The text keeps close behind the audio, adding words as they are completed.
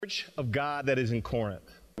Church of God that is in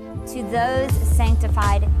Corinth. To those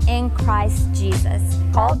sanctified in Christ Jesus,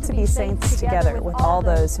 called to be saints together with all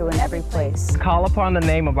those who are in every place. Call upon the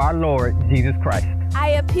name of our Lord Jesus Christ.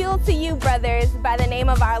 I appeal to you, brothers, by the name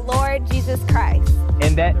of our Lord Jesus Christ.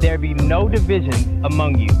 And that there be no divisions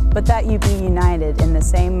among you, but that you be united in the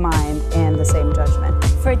same mind and the same judgment.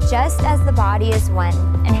 For just as the body is one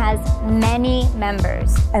and has many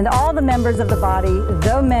members, and all the members of the body,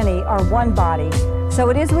 though many, are one body, so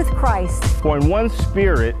it is with Christ. For in one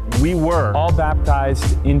Spirit we were all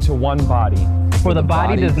baptized into one body. For the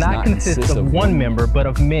body does not consist of one member, but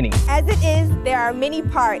of many. As it is, there are many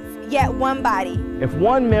parts, yet one body. If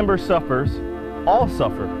one member suffers, all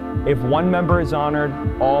suffer. If one member is honored,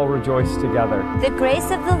 all rejoice together. The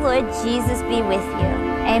grace of the Lord Jesus be with you.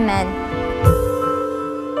 Amen.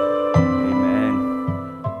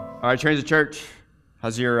 Amen. All right, Transit Church,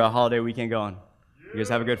 how's your holiday weekend going? You guys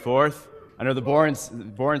have a good 4th? I know the Boren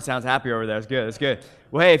sounds happy over there. That's good. That's good.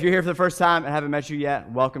 Well, hey, if you're here for the first time and haven't met you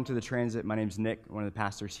yet, welcome to the Transit. My name's Nick, one of the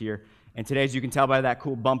pastors here. And today, as you can tell by that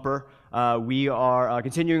cool bumper, we are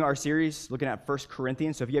continuing our series looking at 1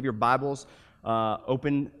 Corinthians. So if you have your Bibles,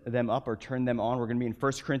 open them up or turn them on. We're going to be in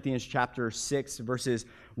 1 Corinthians chapter 6, verses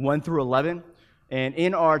 1 through 11. And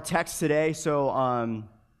in our text today, so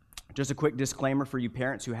just a quick disclaimer for you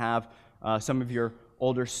parents who have some of your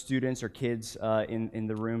older students or kids in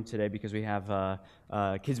the room today, because we have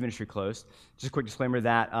kids ministry closed. Just a quick disclaimer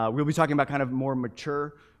that we'll be talking about kind of more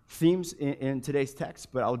mature themes in today's text,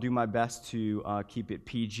 but I'll do my best to keep it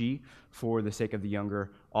PG for the sake of the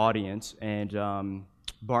younger audience. And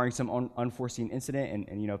barring some unforeseen incident,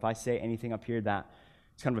 and you know, if I say anything up here that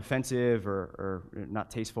it's kind of offensive or not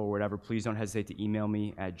tasteful or whatever, please don't hesitate to email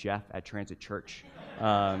me at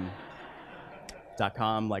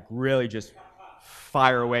jeff@transitchurch.com. Like, really just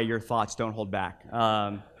fire away your thoughts. Don't hold back.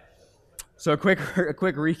 So a quick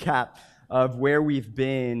recap of where we've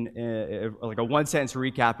been, like a one-sentence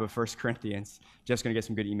recap of 1 Corinthians. Jeff's going to get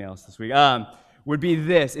some good emails this week. Would be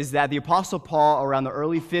this, is that the Apostle Paul, around the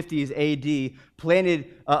early 50s AD,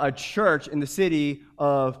 planted a church in the city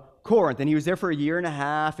of Corinth. And he was there for a year and a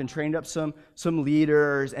half and trained up some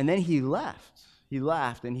leaders. And then he left. He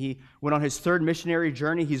left, and he went on his third missionary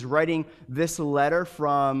journey. He's writing this letter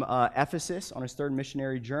from Ephesus on his third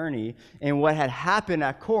missionary journey. And what had happened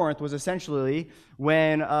at Corinth was essentially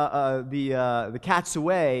when the cat's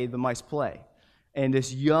away, the mice play. And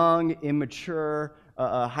this young, immature,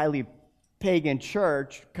 highly pagan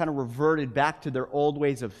church kind of reverted back to their old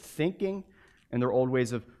ways of thinking and their old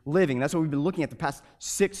ways of living. That's what we've been looking at the past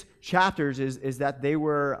 6 chapters, is that they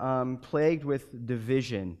were plagued with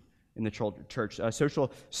division in the church,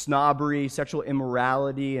 social snobbery, sexual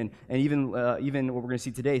immorality, and even what we're going to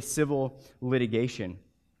see today, civil litigation.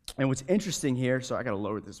 And what's interesting here, so I got to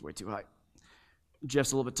lower this way too high.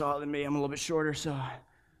 Jeff's a little bit taller than me. I'm a little bit shorter, so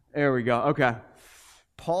there we go. Okay.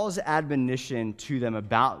 Paul's admonition to them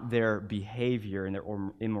about their behavior and their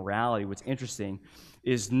immorality, what's interesting,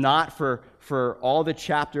 is not for all the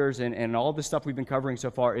chapters and all the stuff we've been covering so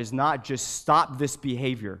far, is not just stop this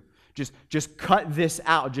behavior. Just cut this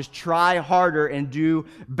out. Just try harder and do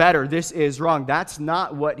better. This is wrong. That's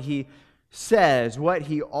not what he says. What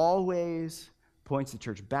he always points the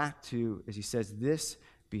church back to is he says, this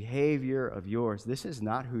behavior of yours, this is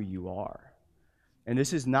not who you are. And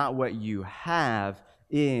this is not what you have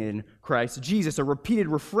in Christ Jesus. A repeated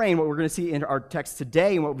refrain, what we're going to see in our text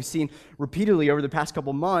today and what we've seen repeatedly over the past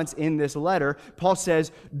couple months in this letter. Paul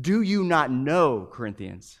says, do you not know,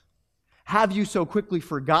 Corinthians? Have you so quickly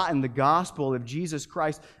forgotten the gospel of Jesus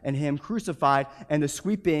Christ and Him crucified and the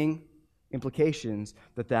sweeping implications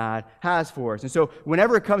that has for us? And so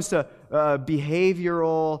whenever it comes to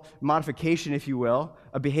behavioral modification, if you will,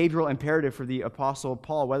 a behavioral imperative for the Apostle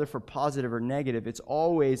Paul, whether for positive or negative, it's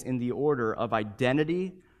always in the order of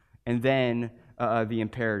identity and then the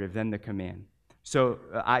imperative, then the command. So,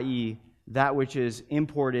 i.e., that which is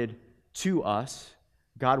imported to us,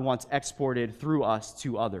 God wants exported through us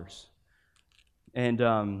to others. And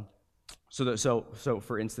so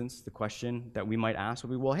for instance, the question that we might ask would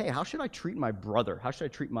be, well, hey, how should I treat my brother? How should I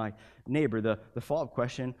treat my neighbor? The follow-up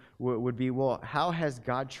question would be, well, how has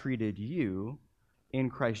God treated you in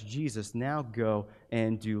Christ Jesus? Now go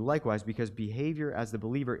and do likewise, because behavior as the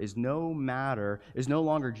believer is no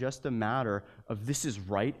longer just a matter of this is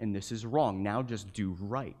right and this is wrong. Now just do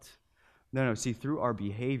right. No, see, through our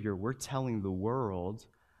behavior, we're telling the world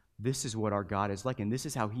this is what our God is like, and this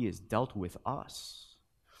is how He has dealt with us.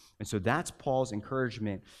 And so that's Paul's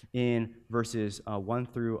encouragement in verses 1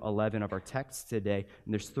 through 11 of our text today.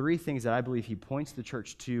 And there's three things that I believe he points the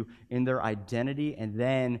church to in their identity and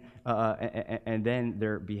then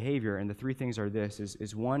their behavior. And the three things are this,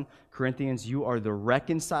 is 1, Corinthians, you are the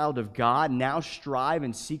reconciled of God. Now strive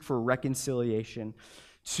and seek for reconciliation.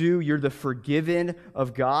 2, you're the forgiven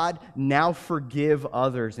of God. Now forgive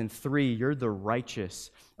others. And 3, you're the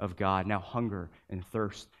righteous of God. Now hunger and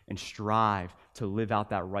thirst and strive to live out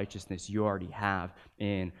that righteousness you already have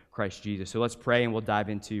in Christ Jesus. So let's pray and we'll dive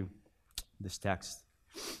into this text.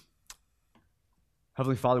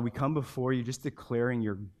 Heavenly Father, we come before you just declaring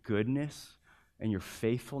your goodness and your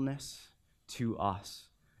faithfulness to us.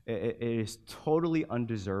 It is totally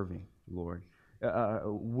undeserving, Lord.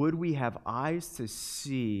 Would we have eyes to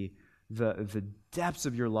see the depths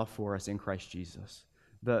of your love for us in Christ Jesus,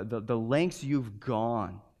 the lengths you've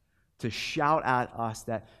gone to shout at us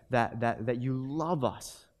that you love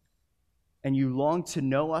us and you long to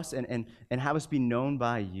know us and have us be known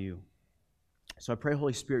by you. So I pray,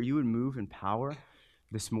 Holy Spirit, you would move in power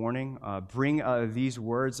this morning. Bring these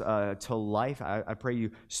words to life. I pray you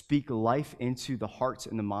speak life into the hearts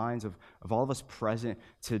and the minds of all of us present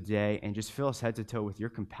today and just fill us head to toe with your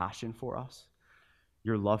compassion for us,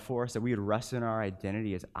 your love for us, that we would rest in our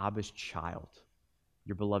identity as Abba's child,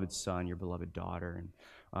 your beloved son, your beloved daughter.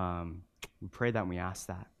 And we pray that and we ask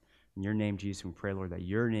that. In your name, Jesus, we pray, Lord, that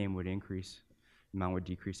your name would increase, mine would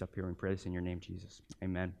decrease up here. We pray this in your name, Jesus.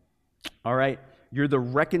 Amen. All right, you're the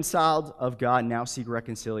reconciled of God. Now seek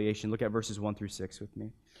reconciliation. Look at verses 1 through 6 with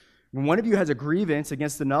me. When one of you has a grievance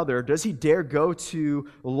against another, does he dare go to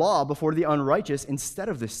law before the unrighteous instead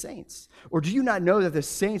of the saints? Or do you not know that the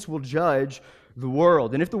saints will judge the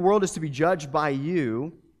world? And if the world is to be judged by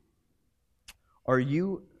you, are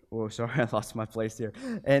you... Oh, sorry, I lost my place here.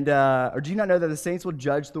 And or do you not know that the saints will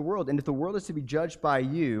judge the world? And if the world is to be judged by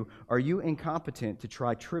you, are you incompetent to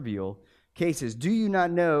try trivial cases? Do you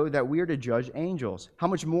not know that we are to judge angels? How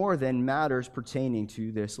much more then matters pertaining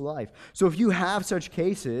to this life? So if you have such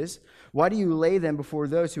cases, why do you lay them before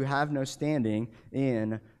those who have no standing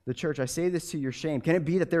in the church? I say this to your shame. Can it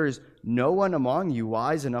be that there is no one among you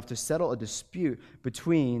wise enough to settle a dispute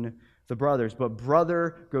between the brothers? But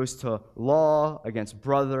brother goes to law against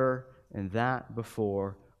brother, and that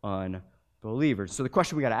before unbelievers. So the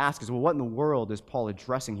question we got to ask is, well, what in the world is Paul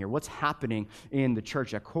addressing here? What's happening in the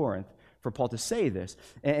church at Corinth for Paul to say this?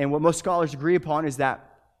 And what most scholars agree upon is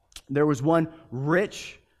that there was one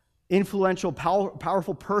rich, influential,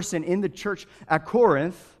 powerful person in the church at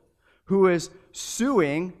Corinth who is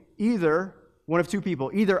suing either one of two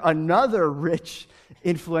people, either another rich,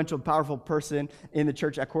 influential, powerful person in the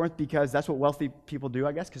church at Corinth, because that's what wealthy people do,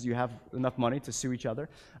 I guess, because you have enough money to sue each other,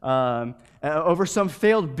 over some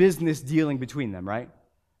failed business dealing between them, right?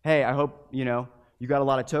 Hey, I hope, you got a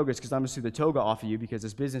lot of togas because I'm going to sue the toga off of you because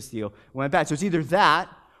this business deal went bad. So it's either that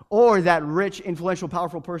or that rich, influential,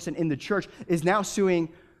 powerful person in the church is now suing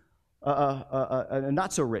a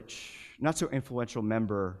not-so-rich, not-so-influential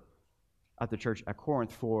member at the church at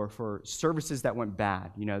Corinth for services that went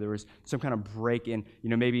bad. There was some kind of break in,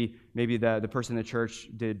 maybe the person in the church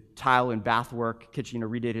did tile and bath work,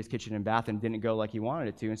 redid his kitchen and bath and didn't go like he wanted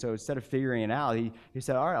it to. And so instead of figuring it out, he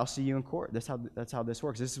said, all right, I'll see you in court. That's how this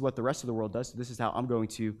works. This is what the rest of the world does. So this is how I'm going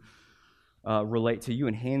to relate to you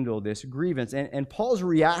and handle this grievance. And Paul's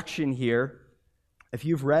reaction here, if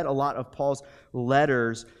you've read a lot of Paul's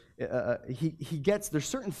letters, there's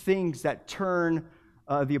certain things that turn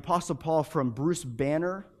the Apostle Paul from Bruce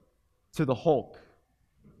Banner to the Hulk,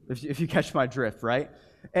 if you catch my drift, right?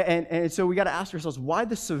 And so we got to ask ourselves, why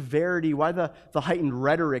the severity, why the heightened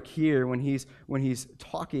rhetoric here when he's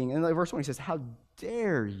talking? And verse 1, he says, how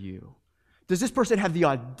dare you? Does this person have the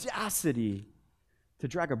audacity to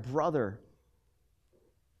drag a brother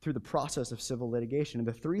through the process of civil litigation? And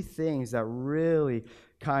the three things that really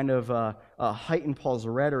kind of heighten Paul's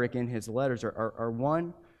rhetoric in his letters are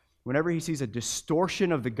one, whenever he sees a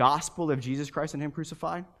distortion of the gospel of Jesus Christ and him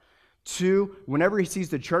crucified. 2, whenever he sees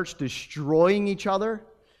the church destroying each other.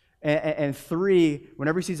 And 3,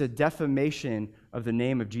 whenever he sees a defamation of the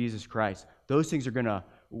name of Jesus Christ. Those things are going to,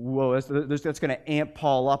 that's going to amp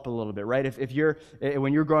Paul up a little bit, right?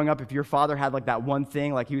 When you're growing up, if your father had like that one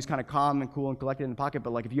thing, like he was kind of calm and cool and collected in the pocket,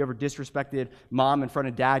 but like if you ever disrespected mom in front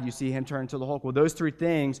of dad, you see him turn into the Hulk. Well, those three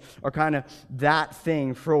things are kind of that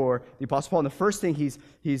thing for the Apostle Paul. And the first thing he's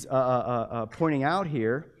pointing out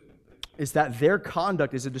here is that their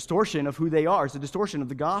conduct is a distortion of who they are. It's a distortion of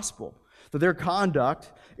the gospel. That their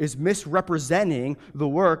conduct is misrepresenting the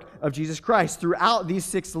work of Jesus Christ. Throughout these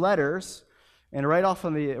 6 letters, and right out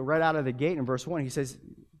of the gate in verse 1, he says,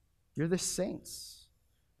 you're the saints.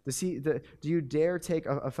 Do you dare take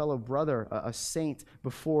a fellow brother, a saint,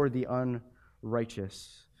 before the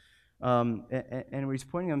unrighteous? And what he's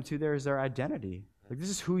pointing them to there is their identity. Like, this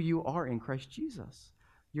is who you are in Christ Jesus.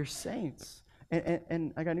 You're saints.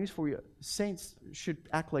 And I got news for you. Saints should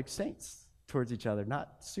act like saints towards each other,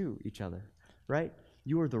 not sue each other, right?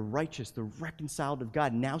 You are the righteous, the reconciled of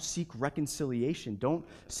God. Now seek reconciliation. Don't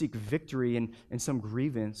seek victory in some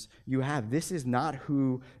grievance you have. This is not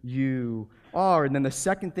who you are. And then the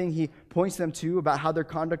second thing he points them to about how their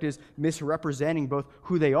conduct is misrepresenting both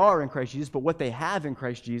who they are in Christ Jesus, but what they have in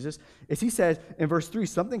Christ Jesus, is he says in verse 3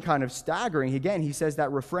 something kind of staggering. Again, he says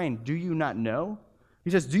that refrain, do you not know? He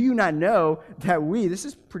says, do you not know that we, this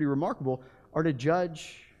is pretty remarkable, are to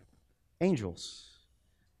judge angels?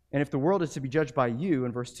 And if the world is to be judged by you,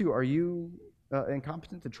 in verse 2, are you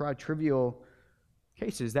incompetent to try trivial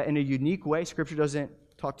cases? That in a unique way, Scripture doesn't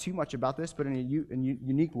talk too much about this, but in a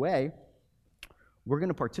unique way, we're going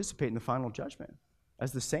to participate in the final judgment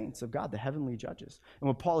as the saints of God, the heavenly judges. And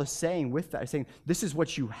what Paul is saying with that, is saying, this is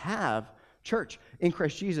what you have, church, in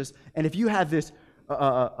Christ Jesus. And if you have this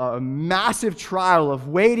a massive trial of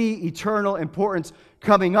weighty, eternal importance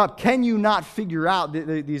coming up, can you not figure out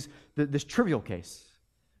this trivial case,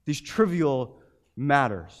 these trivial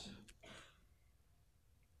matters?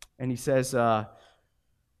 And he says,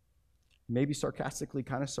 maybe sarcastically,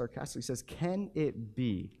 kind of sarcastically, says, can it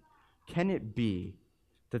be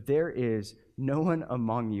that there is no one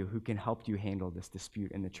among you who can help you handle this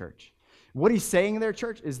dispute in the church? What he's saying there,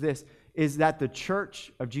 church, is this, is that the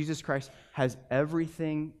church of Jesus Christ has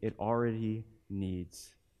everything it already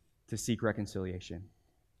needs to seek reconciliation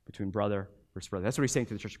between brother versus brother. That's what he's saying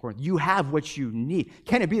to the church of Corinth. You have what you need.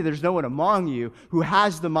 Can it be that there's no one among you who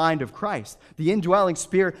has the mind of Christ, the indwelling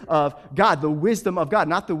spirit of God, the wisdom of God,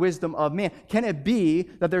 not the wisdom of man? Can it be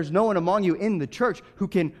that there's no one among you in the church who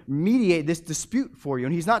can mediate this dispute for you?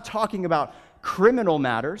 And he's not talking about criminal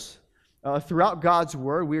matters. Throughout God's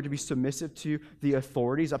word, we are to be submissive to the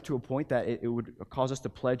authorities up to a point that it would cause us to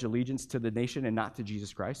pledge allegiance to the nation and not to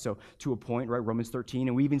Jesus Christ. So to a point, right? Romans 13,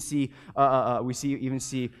 and we even see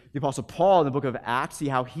the Apostle Paul in the book of Acts, see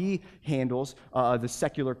how he handles the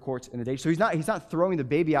secular courts in the day. So he's not throwing the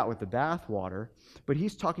baby out with the bathwater, but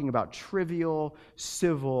he's talking about trivial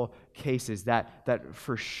civil cases that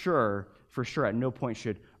for sure at no point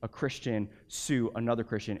should a Christian sue another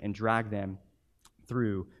Christian and drag them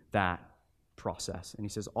through that process. And he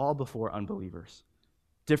says, all before unbelievers.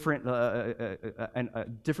 Different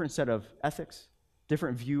set of ethics,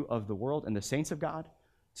 different view of the world, and the saints of God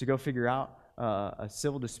to go figure out a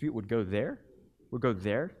civil dispute would go there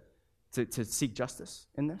to seek justice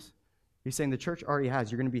in this. He's saying the church already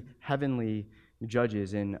has. You're going to be heavenly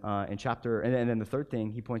judges in chapter. And then the third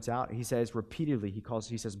thing he points out, he says repeatedly,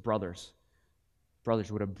 he says brothers.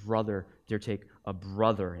 Brothers, would a brother dare take a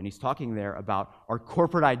brother? And he's talking there about our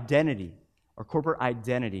corporate identity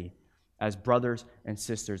as brothers and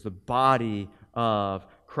sisters, the body of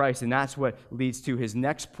Christ. And that's what leads to his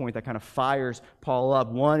next point that kind of fires Paul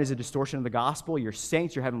up. One is a distortion of the gospel. Your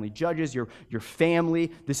saints, your heavenly judges, your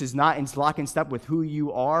family. This is not in lock and step with who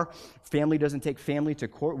you are. Family doesn't take family to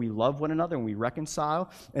court. We love one another and we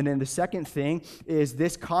reconcile. And then the second thing is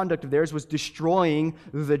this conduct of theirs was destroying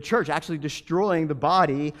the church, actually destroying the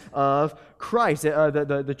body of Christ.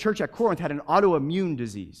 The church at Corinth had an autoimmune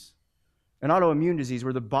disease. An autoimmune disease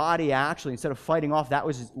where the body actually, instead of fighting off that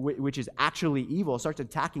which is actually evil, starts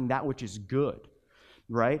attacking that which is good,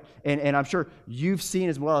 right? And I'm sure you've seen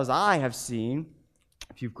as well as I have seen,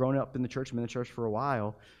 if you've grown up in the church, been in the church for a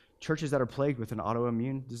while, churches that are plagued with an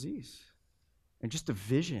autoimmune disease and just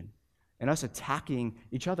division and us attacking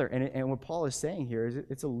each other. And what Paul is saying here is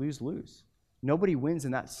it's a lose-lose. Nobody wins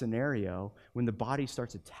in that scenario when the body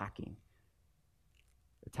starts attacking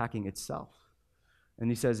itself. And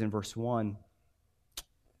he says in verse 1,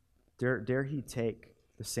 dare he take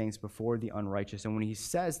the saints before the unrighteous? And when he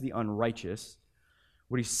says the unrighteous,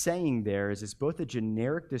 what he's saying there is it's both a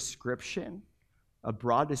generic description, a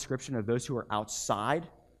broad description of those who are outside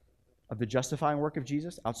of the justifying work of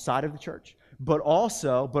Jesus, outside of the church. But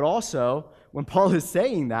also, when Paul is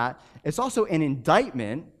saying that, it's also an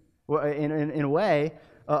indictment, in a way,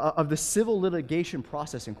 of the civil litigation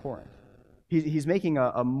process in Corinth. He's making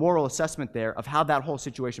a moral assessment there of how that whole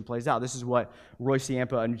situation plays out. This is what Roy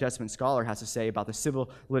Ciampa, a New Testament scholar, has to say about the civil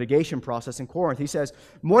litigation process in Corinth. He says,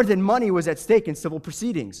 more than money was at stake in civil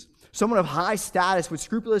proceedings. Someone of high status would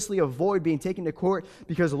scrupulously avoid being taken to court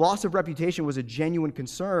because loss of reputation was a genuine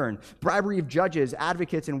concern. Bribery of judges,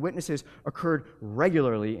 advocates, and witnesses occurred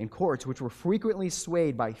regularly in courts, which were frequently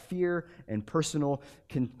swayed by fear and personal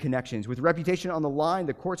connections. With reputation on the line,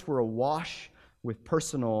 the courts were awash with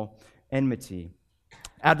personal enmity.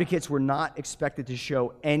 Advocates were not expected to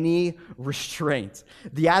show any restraint.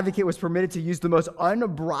 The advocate was permitted to use the most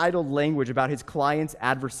unbridled language about his client's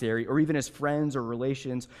adversary, or even his friends or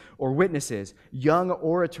relations or witnesses. Young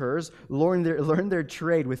orators learned their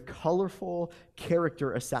trade with colorful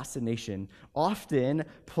character assassination, often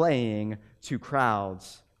playing to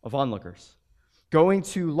crowds of onlookers. Going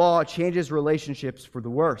to law changes relationships for the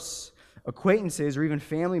worse. Acquaintances or even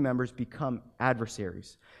family members become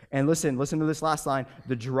adversaries. And listen to this last line.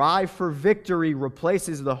 The drive for victory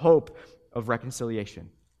replaces the hope of reconciliation.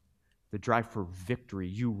 The drive for victory.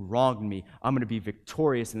 You wronged me. I'm going to be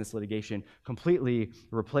victorious in this litigation. Completely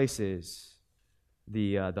replaces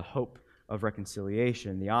the hope of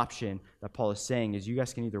reconciliation. The option that Paul is saying is you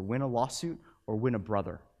guys can either win a lawsuit or win a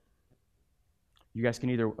brother. You guys can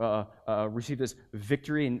either receive this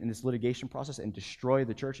victory in this litigation process and destroy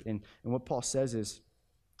the church. And what Paul says is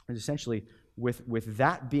essentially, with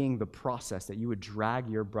that being the process that you would drag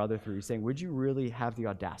your brother through, he's saying, would you really have the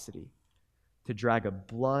audacity to drag a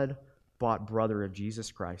blood-bought brother of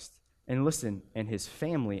Jesus Christ and his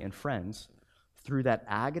family and friends through that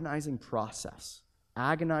agonizing process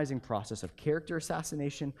of character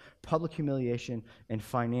assassination, public humiliation, and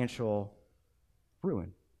financial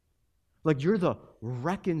ruin? Like, you're the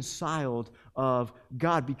reconciled of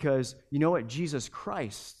God because, you know what? Jesus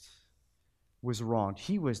Christ was wronged.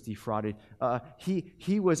 He was defrauded.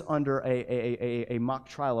 He was under a mock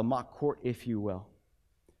trial, a mock court, if you will,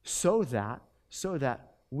 so that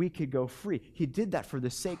we could go free. He did that for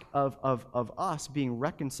the sake of us being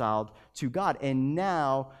reconciled to God. And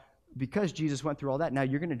now, because Jesus went through all that, now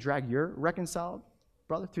you're going to drag your reconciled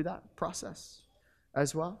brother through that process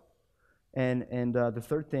as well. And the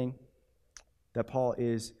third thing that Paul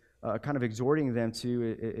is kind of exhorting them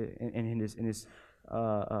to in his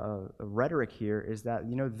rhetoric here is that,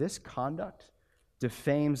 this conduct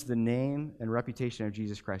defames the name and reputation of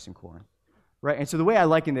Jesus Christ in Corinth, right? And so the way I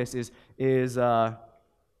liken this is this. So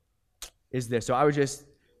I was just,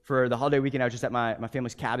 for the holiday weekend, I was just at my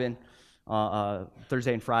family's cabin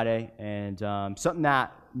Thursday and Friday, and something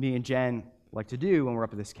that me and Jen like to do when we're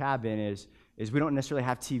up at this cabin is we don't necessarily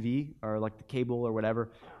have TV or like the cable or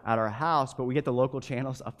whatever at our house, but we get the local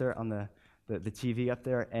channels up there on the TV up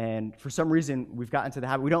there, and for some reason we've gotten to the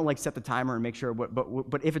habit. We don't like set the timer and make sure,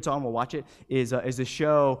 but if it's on, we'll watch it. Is a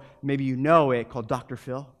show, maybe you know it, called Dr.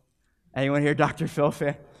 Phil. Anyone here Dr. Phil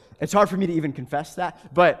fan? It's hard for me to even confess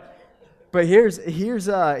that, but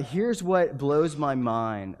here's what blows my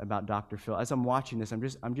mind about Dr. Phil. As I'm watching this,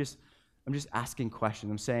 I'm just asking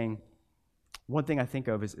questions. I'm saying, one thing I think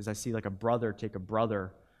of is I see like a brother take a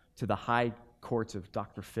brother to the high courts of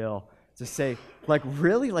Dr. Phil to say, like,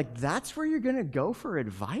 really? Like, that's where you're going to go for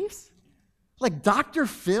advice? Like, Dr.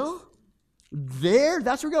 Phil?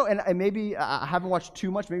 That's where we go. And maybe I haven't watched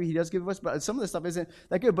too much. Maybe he does give us, but some of this stuff isn't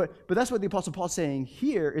that good. But that's what the Apostle Paul's saying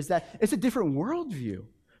here, is that it's a different worldview,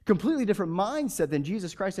 completely different mindset than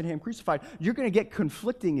Jesus Christ and him crucified. You're going to get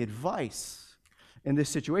conflicting advice in this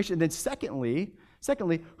situation. And then secondly,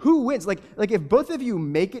 who wins? Like if both of you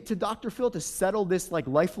make it to Dr. Phil to settle this like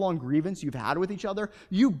lifelong grievance you've had with each other,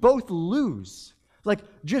 you both lose. Like,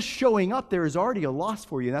 just showing up there is already a loss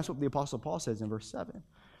for you. And that's what the Apostle Paul says in verse 7.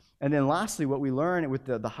 And then lastly, what we learn with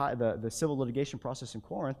the civil litigation process in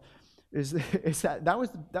Corinth is that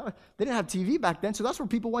they didn't have TV back then, so that's where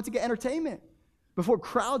people went to get entertainment. Before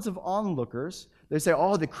crowds of onlookers, they say,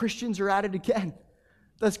 "Oh, the Christians are at it again.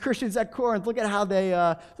 Those Christians at Corinth, look at how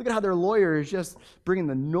their lawyer is just bringing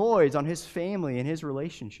the noise on his family and his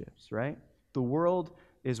relationships," right? The world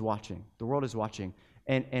is watching. The world is watching.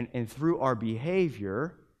 And through our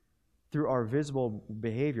behavior, through our visible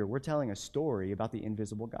behavior, we're telling a story about the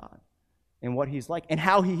invisible God and what he's like and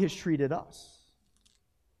how he has treated us.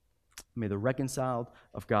 May the reconciled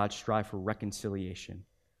of God strive for reconciliation.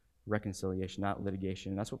 Reconciliation, not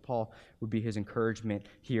litigation. And that's what Paul would be his encouragement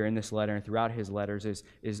here in this letter and throughout his letters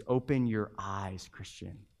is open your eyes,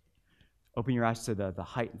 Christian. Open your eyes to the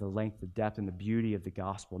height, the length, the depth, and the beauty of the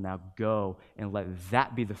gospel. Now go and let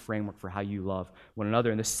that be the framework for how you love one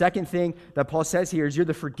another. And the second thing that Paul says here is you're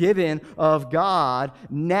the forgiven of God.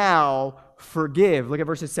 Now forgive. Look at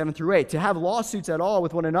verses 7 through 8. To have lawsuits at all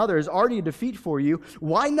with one another is already a defeat for you.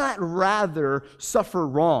 Why not rather suffer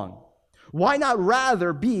wrong? Why not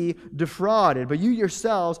rather be defrauded? But you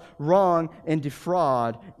yourselves wrong and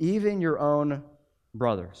defraud even your own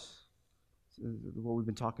brothers. What we've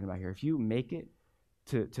been talking about here. If you make it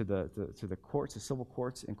to the courts, the civil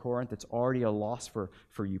courts in Corinth, it's already a loss for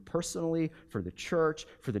you personally, for the church,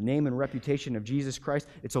 for the name and reputation of Jesus Christ.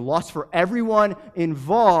 It's a loss for everyone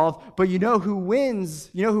involved. But you know who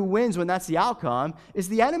wins? You know who wins when that's the outcome? Is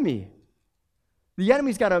the enemy. The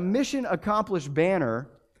enemy's got a mission accomplished banner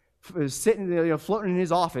sitting, floating in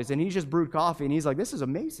his office, and he's just brewed coffee, and he's like, this is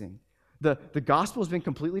amazing. The gospel has been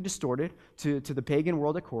completely distorted to the pagan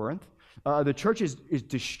world at Corinth. The church is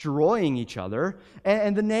destroying each other,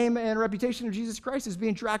 and the name and reputation of Jesus Christ is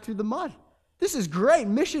being dragged through the mud. This is great.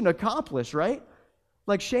 Mission accomplished, right?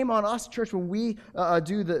 Like, shame on us, church, when we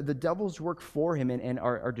do the devil's work for him and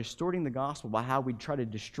are distorting the gospel by how we try to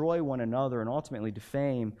destroy one another and ultimately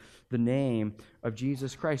defame the name of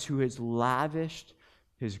Jesus Christ, who has lavished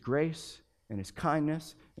his grace and his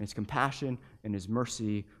kindness and his compassion and his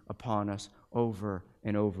mercy upon us over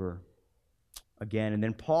and over again. And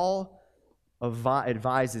then Paul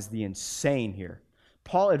advises the insane here.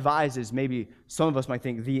 Paul advises, maybe some of us might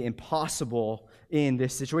think, the impossible in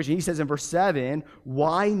this situation. He says in verse 7,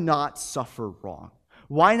 why not suffer wrong?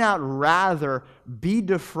 Why not rather be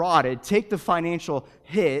defrauded, take the financial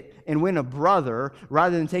hit, and win a brother,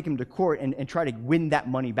 rather than take him to court and try to win that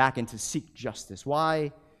money back and to seek justice?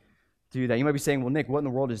 Why do that? You might be saying, well, Nick, what in the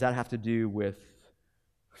world does that have to do with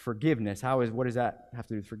forgiveness? What does that have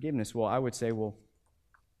to do with forgiveness? Well, I would say, well,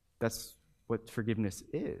 that's what forgiveness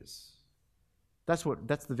is. That's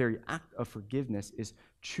the very act of forgiveness, is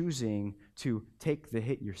choosing to take the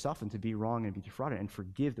hit yourself and to be wrong and be defrauded and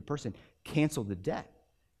forgive the person. Cancel the debt.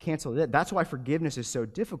 Cancel the debt. That's why forgiveness is so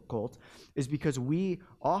difficult, is because we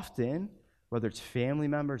often, whether it's family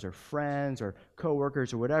members or friends or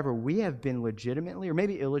coworkers or whatever, we have been legitimately, or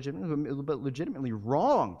maybe illegitimately, but legitimately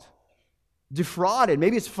wronged, defrauded.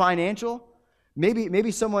 Maybe it's financial.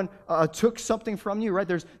 Maybe someone took something from you, right?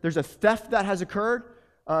 There's a theft that has occurred.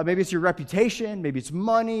 Maybe it's your reputation, maybe it's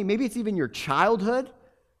money, maybe it's even your childhood.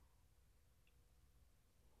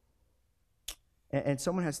 And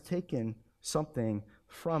someone has taken something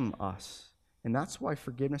from us. And that's why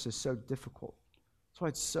forgiveness is so difficult. That's why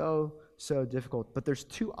it's so, so difficult. But there's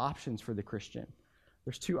two options for the Christian.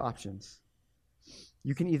 There's two options.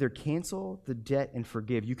 You can either cancel the debt and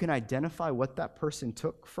forgive. You can identify what that person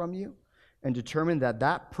took from you and determine that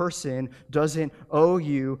that person doesn't owe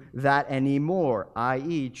you that anymore,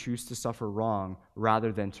 i.e., choose to suffer wrong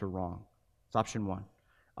rather than to wrong. That's option one.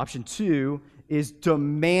 Option two is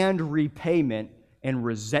demand repayment and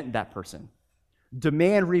resent that person.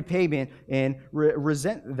 Demand repayment and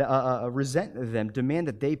resent them. Demand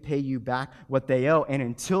that they pay you back what they owe. And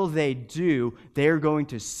until they do, they're going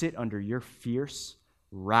to sit under your fierce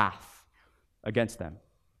wrath against them.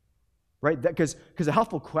 Right? Because a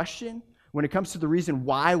helpful question when it comes to the reason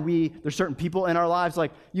why there's certain people in our lives,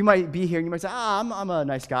 like you might be here and you might say, I'm a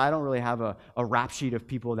nice guy. I don't really have a rap sheet of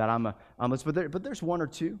people that but there's one or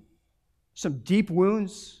two. Some deep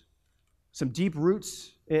wounds, some deep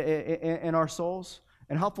roots in our souls.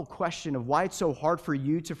 And a helpful question of why it's so hard for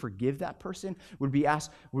you to forgive that person would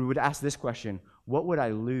ask this question: what would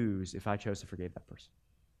I lose if I chose to forgive that person?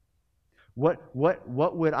 What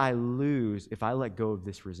would I lose if I let go of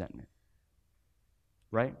this resentment?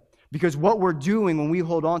 Right? Because what we're doing when we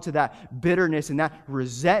hold on to that bitterness and that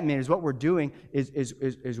resentment is what we're doing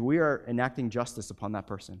is we are enacting justice upon that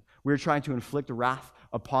person. We're trying to inflict wrath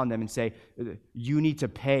upon them and say, you need to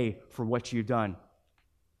pay for what you've done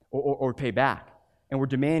or pay back. And we're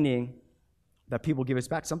demanding that people give us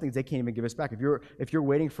back some things they can't even give us back. If you're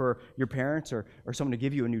waiting for your parents or someone to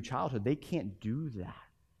give you a new childhood, they can't do that.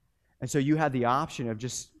 And so you have the option of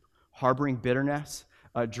just harboring bitterness,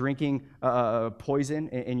 drinking poison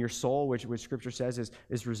in your soul, which Scripture says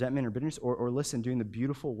is resentment or bitterness, or listen, doing the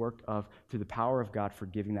beautiful work of, through the power of God,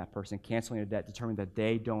 forgiving that person, canceling a debt, determining that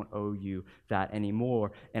they don't owe you that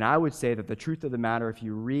anymore. And I would say that the truth of the matter, if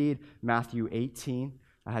you read Matthew 18,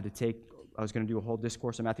 I was going to do a whole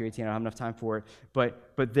discourse on Matthew 18, I don't have enough time for it,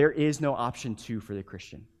 but there is no option 2 for the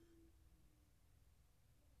Christian.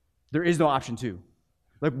 There is no option 2.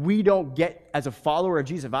 Like, we don't get, as a follower of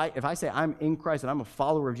Jesus, if I say I'm in Christ and I'm a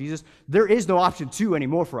follower of Jesus, there is no option 2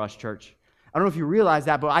 anymore for us, church. I don't know if you realize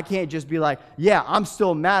that, but I can't just be like, yeah, I'm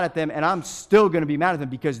still mad at them, and I'm still going to be mad at them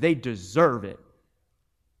because they deserve it.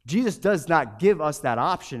 Jesus does not give us that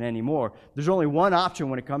option anymore. There's only one option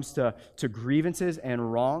when it comes to grievances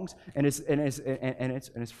and wrongs, and it's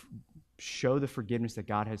show the forgiveness that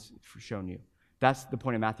God has shown you. That's the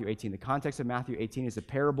point of Matthew 18. The context of Matthew 18 is a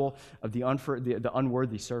parable of the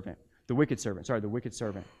unworthy servant, the wicked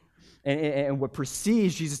servant. And what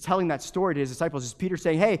precedes Jesus telling that story to his disciples is Peter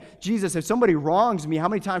saying, hey, Jesus, if somebody wrongs me, how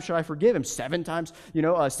many times should I forgive him? 7 times?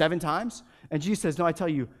 7 times? And Jesus says, no, I tell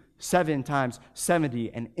you, 7 times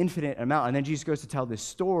 70, an infinite amount. And then Jesus goes to tell this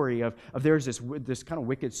story of there's this kind of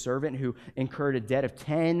wicked servant who incurred a debt of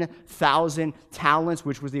 10,000 talents,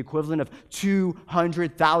 which was the equivalent of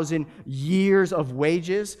 200,000 years of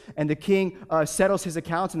wages. And the king settles his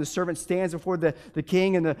accounts, and the servant stands before the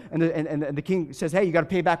king, and the king says, hey, you got to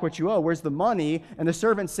pay back what you owe. Where's the money? And the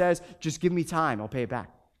servant says, just give me time. I'll pay it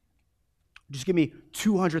back. Just give me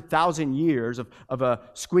 200,000 years of a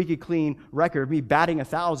squeaky clean record of me batting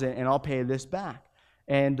 1,000, and I'll pay this back.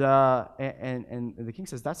 And the king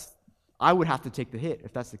says, I would have to take the hit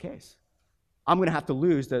if that's the case. I'm going to have to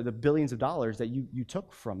lose the billions of dollars that you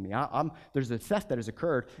took from me. There's a theft that has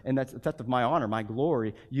occurred, and that's a theft of my honor, my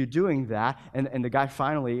glory. You doing that, and the guy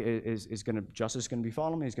finally justice is going to be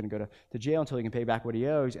following him. He's going to go to jail until he can pay back what he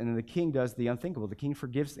owes. And then the king does the unthinkable. The king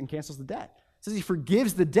forgives and cancels the debt. It says he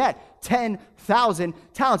forgives the debt, 10,000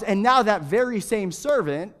 talents. And now that very same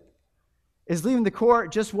servant is leaving the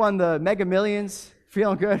court, just won the Mega Millions,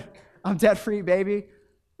 feeling good. I'm debt-free, baby.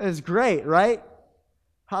 It's great, right?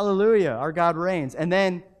 Hallelujah, our God reigns. And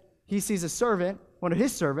then he sees a servant, one of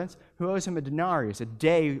his servants, who owes him a denarius, a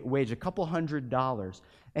day wage, a couple $100.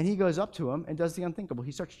 And he goes up to him and does the unthinkable.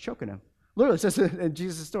 He starts choking him. Literally, it says in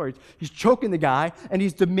Jesus' story, he's choking the guy, and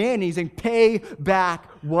he's demanding, he's saying, pay back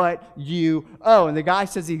what you owe. And the guy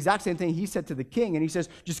says the exact same thing he said to the king, and he says,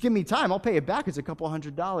 just give me time, I'll pay it back. It's a couple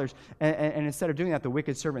 $100. And instead of doing that, the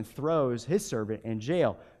wicked servant throws his servant in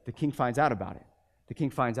jail. The king finds out about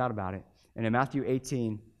it. And in Matthew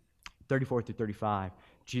 18, 34 through 35,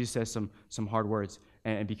 Jesus says some hard words.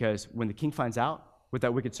 And because when the king finds out what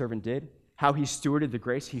that wicked servant did, how he stewarded the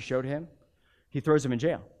grace he showed him, he throws him in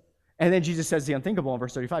jail. And then Jesus says the unthinkable in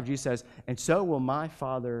verse 35. Jesus says, and so will my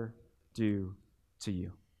Father do to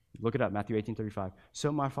you. Look it up, Matthew 18:35.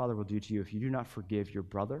 So my Father will do to you if you do not forgive your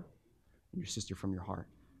brother and your sister from your heart.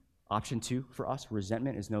 Option 2 for us,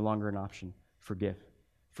 resentment is no longer an option. Forgive.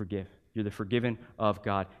 You're the forgiven of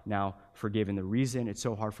God, now forgiven. The reason it's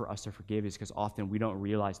so hard for us to forgive is because often we don't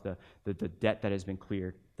realize the debt that has been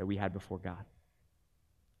cleared that we had before God.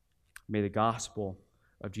 May the gospel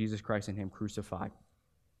of Jesus Christ and him crucified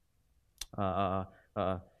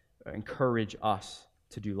encourage us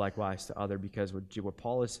to do likewise to other, because what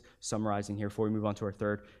Paul is summarizing here before we move on to our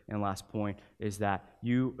third and last point is that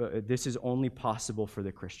this is only possible for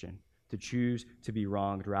the Christian to choose to be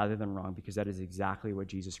wronged rather than wrong, because that is exactly what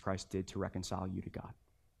Jesus Christ did to reconcile you to God.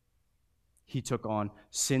 He took on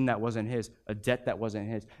sin that wasn't his, a debt that wasn't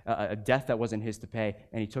his, a death that wasn't his to pay,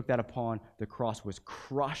 and he took that upon the cross, was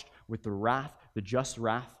crushed with the wrath, the just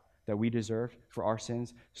wrath that we deserved for our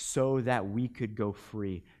sins, so that we could go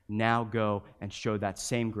free. Now go and show that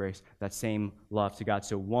same grace, that same love to God.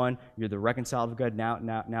 So 1, you're the reconciled of God,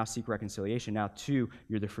 now seek reconciliation. Now 2,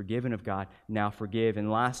 you're the forgiven of God, now forgive.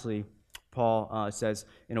 And lastly, Paul says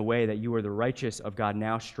in a way that you are the righteous of God,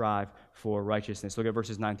 now strive for righteousness. Look at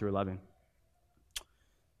verses 9 through 11.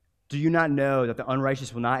 Do you not know that the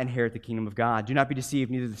unrighteous will not inherit the kingdom of God? Do not be deceived.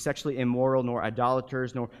 Neither the sexually immoral, nor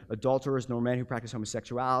idolaters, nor adulterers, nor men who practice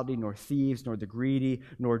homosexuality, nor thieves, nor the greedy,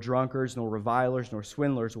 nor drunkards, nor revilers, nor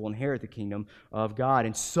swindlers will inherit the kingdom of God.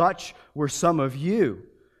 And such were some of you.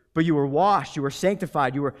 But you were washed, you were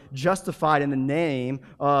sanctified, you were justified in the name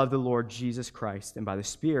of the Lord Jesus Christ and by the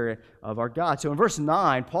Spirit of our God. So in verse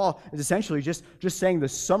 9, Paul is essentially just saying the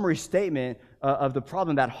summary statement of the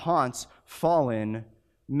problem that haunts fallen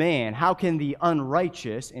man. How can the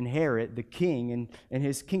unrighteous inherit the king and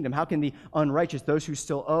his kingdom? How can the unrighteous, those who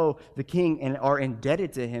still owe the king and are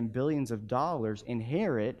indebted to him billions of dollars,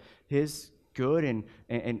 inherit his good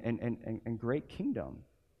and great kingdom,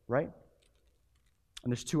 right?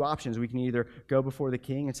 And there's 2 options. We can either go before the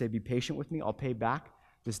king and say, be patient with me, I'll pay back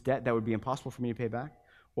this debt that would be impossible for me to pay back.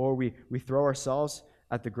 Or we throw ourselves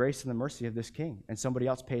at the grace and the mercy of this king, and somebody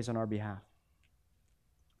else pays on our behalf.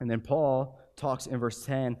 And then Paul talks in verse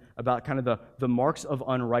 10 about kind of the marks of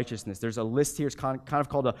unrighteousness. There's a list here. It's kind of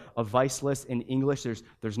called a vice list in English.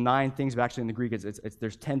 There's 9 things, but actually in the Greek,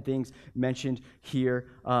 there's 10 things mentioned here.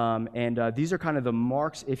 And these are kind of the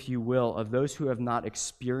marks, if you will, of those who have not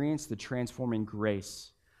experienced the transforming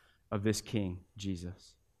grace of this King,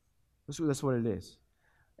 Jesus. That's what it is.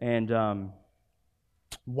 And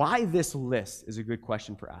why this list is a good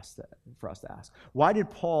question for us to ask. Why did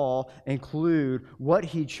Paul include what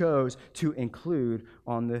he chose to include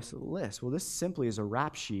on this list? Well, this simply is a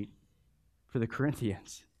rap sheet for the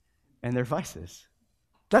Corinthians and their vices.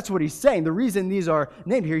 That's what he's saying. The reason these are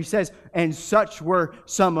named here, he says, and such were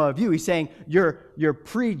some of you. He's saying your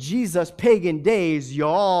pre-Jesus pagan days,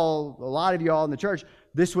 y'all, a lot of y'all in the church,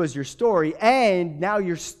 this was your story, and now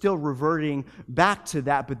you're still reverting back to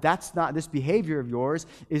that, but that's not, this behavior of yours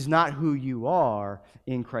is not who you are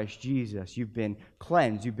in Christ Jesus. You've been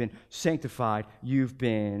cleansed, you've been sanctified, you've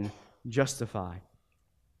been justified.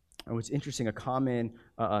 And what's interesting, a common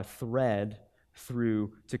thread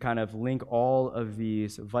through to kind of link all of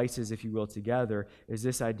these vices, if you will, together is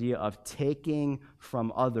this idea of taking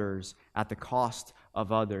from others at the cost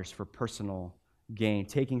of others for personal gain,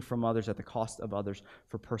 taking from others at the cost of others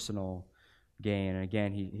for personal gain. And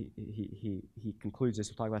again, he concludes this.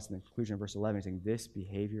 We'll talk about this in the conclusion of verse 11, saying this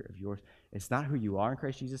behavior of yours, it's not who you are in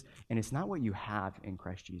Christ Jesus, and it's not what you have in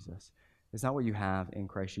Christ Jesus. It's not what you have in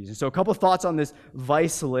Christ Jesus. So a couple of thoughts on this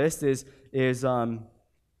vice list is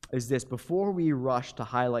this. Before we rush to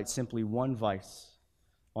highlight simply one vice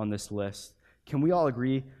on this list, can we all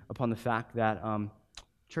agree upon the fact that,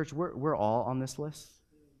 church, we're all on this list?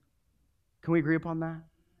 Can we agree upon that?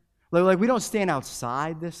 Like we don't stand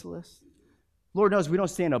outside this list. Lord knows we don't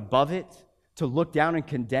stand above it to look down and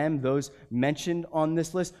condemn those mentioned on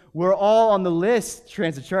this list. We're all on the list,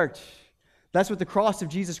 Transit Church. That's what the cross of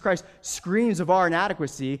Jesus Christ screams of our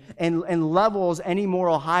inadequacy and levels any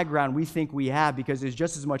moral high ground we think we have, because it's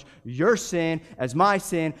just as much your sin as my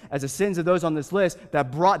sin, as the sins of those on this list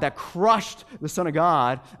that crushed the Son of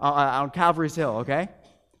God on Calvary's Hill, okay?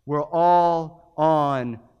 We're all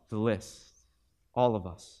on the list, all of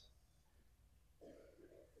us.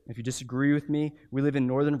 If you disagree with me, we live in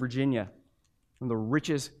Northern Virginia, one of the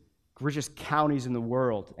richest counties in the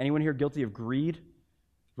world. Anyone here guilty of greed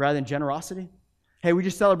rather than generosity? Hey, we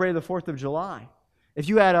just celebrated the 4th of July. If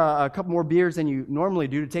you had a couple more beers than you normally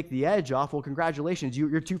do to take the edge off, well, congratulations.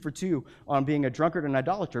 You're 2 for 2 on being a drunkard and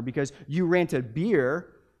idolater, because you ran to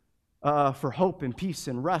beer for hope and peace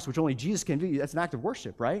and rest, which only Jesus can do. That's an act of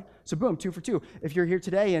worship, right? So boom, 2 for 2. If you're here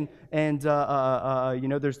today and you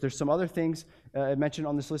know, there's some other things mentioned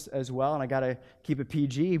on this list as well, and I got to keep it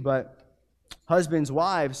PG, but husbands,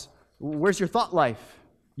 wives, where's your thought life?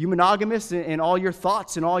 You monogamous in all your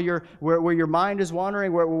thoughts and all your where your mind is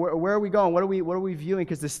wandering? Where are we going? What are we viewing?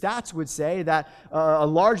 Because the stats would say that a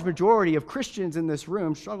large majority of Christians in this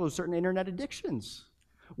room struggle with certain internet addictions.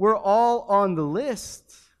 We're all on the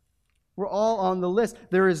list. We're all on the list.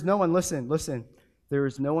 There is no one, listen, there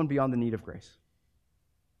is no one beyond the need of grace.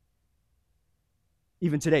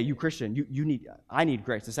 Even today, you Christian, I need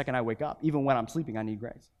grace. The second I wake up, even when I'm sleeping, I need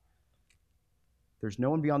grace. There's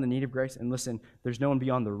no one beyond the need of grace. And listen, there's no one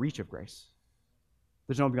beyond the reach of grace.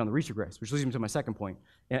 There's no one beyond the reach of grace, which leads me to my second point.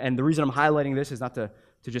 And the reason I'm highlighting this is not to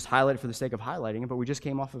just highlight it for the sake of highlighting it, but we just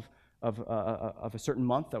came off of a certain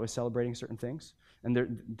month that was celebrating certain things.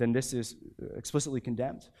 And then this is explicitly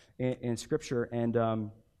condemned in Scripture. And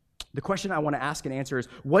the question I want to ask and answer is,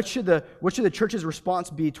 what should the church's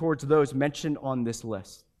response be towards those mentioned on this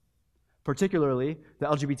list, particularly the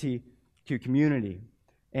LGBTQ community?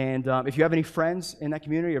 And if you have any friends in that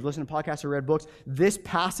community, or have listened to podcasts or read books, this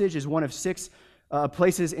passage is one of 6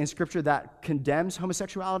 places in Scripture that condemns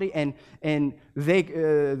homosexuality, and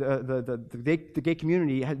the gay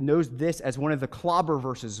community knows this as one of the clobber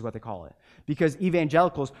verses, is what they call it, because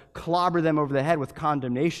evangelicals clobber them over the head with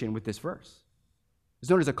condemnation with this verse. It's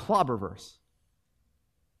known as a clobber verse.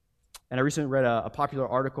 And I recently read a popular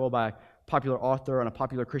article by a popular author on a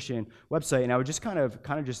popular Christian website, and I was just kind of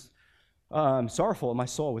sorrowful in my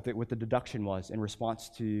soul with what the deduction was in response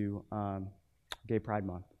to Gay Pride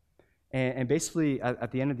Month. And basically,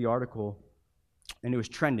 at the end of the article, and it was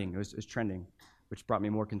trending, which brought me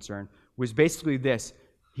more concern, was basically this.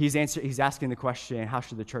 He's asking the question, how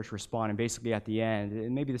should the church respond? And basically at the end,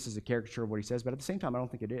 and maybe this is a caricature of what he says, but at the same time, I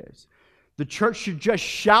don't think it is. The church should just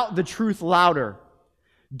shout the truth louder,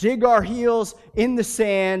 dig our heels in the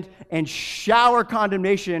sand, and shower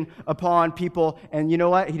condemnation upon people. And you know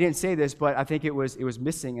what? He didn't say this, but I think it was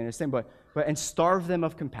missing in his thing. But and starve them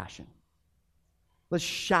of compassion. Let's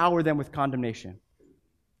shower them with condemnation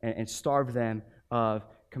and starve them of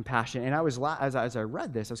compassion. And I was as I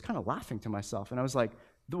read this, I was kind of laughing to myself, and I was like,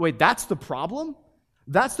 "Wait, that's the problem?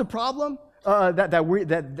 That's the problem."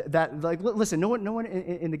 Listen, no one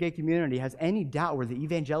in the gay community has any doubt where the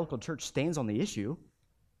evangelical church stands on the issue.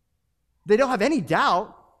 They don't have any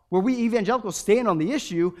doubt where we evangelicals stand on the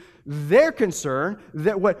issue. Their concern,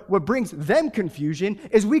 that what brings them confusion,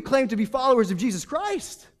 is we claim to be followers of Jesus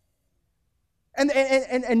Christ.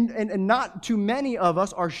 And not too many of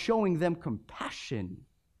us are showing them compassion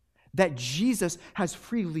that Jesus has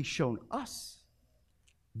freely shown us.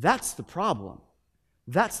 That's the problem.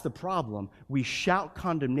 That's the problem. We shout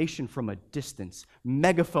condemnation from a distance.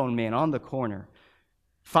 Megaphone man on the corner.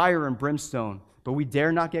 Fire and brimstone. But we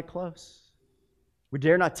dare not get close. We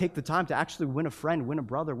dare not take the time to actually win a friend, win a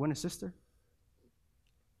brother, win a sister.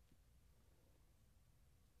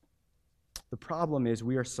 The problem is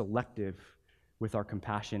we are selective with our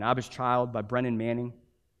compassion. Abba's Child by Brennan Manning.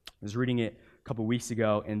 I was reading it a couple weeks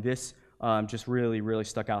ago, and this just really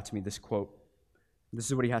stuck out to me, this quote. This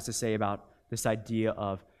is what he has to say about this idea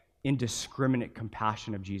of indiscriminate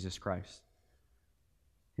compassion of Jesus Christ.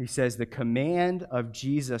 He says, the command of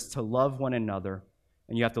Jesus to love one another,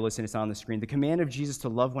 and you have to listen, it's on the screen. The command of Jesus to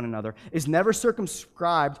love one another is never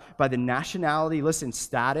circumscribed by the nationality, listen,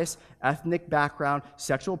 status, ethnic background,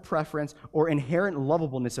 sexual preference, or inherent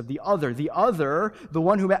lovableness of the other. The other, the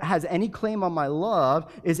one who has any claim on my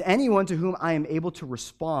love, is anyone to whom I am able to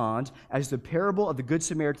respond, as the parable of the Good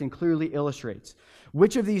Samaritan clearly illustrates.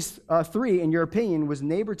 Which of these three, in your opinion, was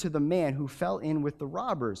neighbor to the man who fell in with the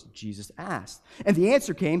robbers? Jesus asked. And the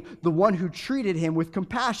answer came, the one who treated him with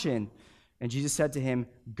compassion. And Jesus said to him,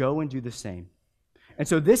 go and do the same. And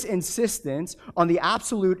so this insistence on the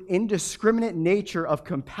absolute indiscriminate nature of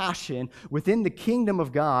compassion within the kingdom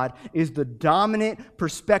of God is the dominant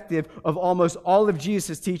perspective of almost all of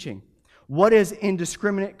Jesus' teaching. What is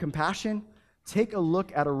indiscriminate compassion? Take a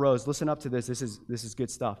look at a rose. Listen up to this. This is good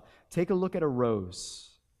stuff. Take a look at a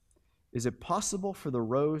rose. Is it possible for the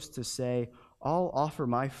rose to say, I'll offer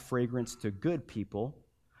my fragrance to good people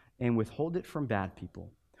and withhold it from bad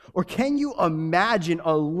people? Or can you imagine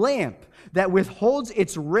a lamp that withholds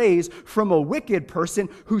its rays from a wicked person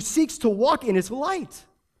who seeks to walk in its light?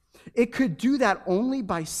 It could do that only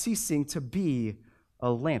by ceasing to be a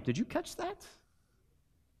lamp. Did you catch that?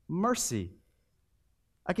 Mercy.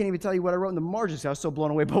 I can't even tell you what I wrote in the margins. I was so blown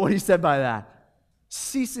away by what he said by that.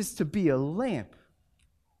 Ceases to be a lamp.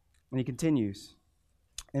 And he continues.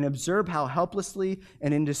 And observe how helplessly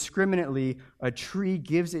and indiscriminately a tree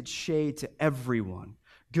gives its shade to everyone.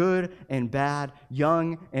 Good and bad,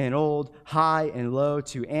 young and old, high and low,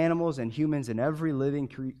 to animals and humans and every living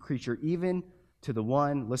creature, even to the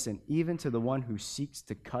one, listen, even to the one who seeks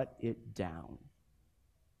to cut it down.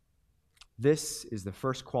 This is the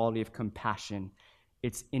first quality of compassion.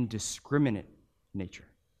 It's indiscriminate nature.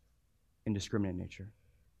 Indiscriminate nature.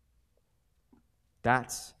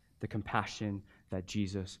 That's the compassion that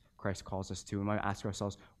Jesus Christ calls us to. And we might ask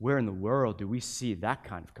ourselves, where in the world do we see that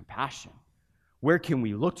kind of compassion? Where can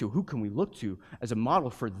we look to? Who can we look to as a model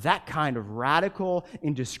for that kind of radical,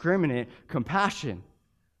 indiscriminate compassion?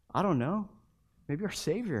 I don't know. Maybe our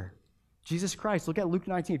Savior, Jesus Christ. Look at Luke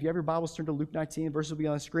 19. If you have your Bibles, turn to Luke 19. Verses will be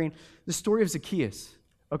on the screen. The story of Zacchaeus.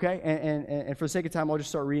 Okay, and for the sake of time, I'll just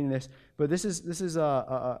start reading this. But this is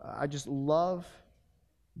I just love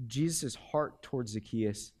Jesus' heart towards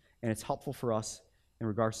Zacchaeus, and it's helpful for us in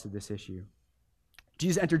regards to this issue.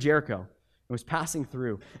 Jesus entered Jericho and was passing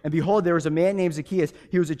through. And behold, there was a man named Zacchaeus.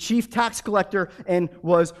 He was a chief tax collector and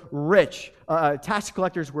was rich. Tax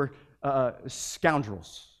collectors were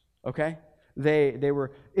scoundrels, okay? They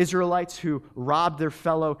were Israelites who robbed their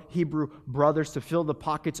fellow Hebrew brothers to fill the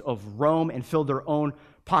pockets of Rome and fill their own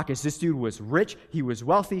pockets. This dude was rich, he was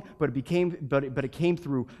wealthy, but it came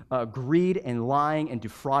through greed and lying and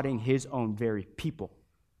defrauding his own very people.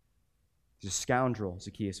 He's a scoundrel,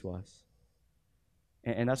 Zacchaeus was.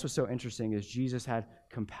 And that's what's so interesting is Jesus had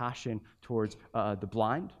compassion towards the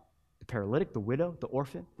blind, the paralytic, the widow, the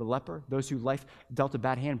orphan, the leper, those who life dealt a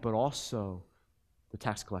bad hand, but also the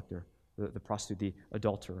tax collector, the prostitute, the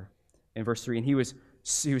adulterer. In verse 3, and he was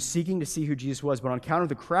seeking to see who Jesus was, but on account of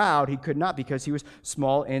the crowd, he could not because he was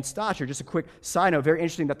small in stature. Just a quick side note, very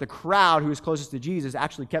interesting that the crowd who was closest to Jesus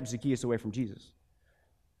actually kept Zacchaeus away from Jesus,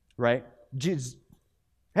 right?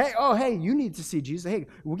 Hey, you need to see Jesus. Hey,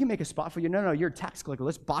 we can make a spot for you. No, you're a tax collector.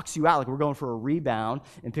 Let's box you out like we're going for a rebound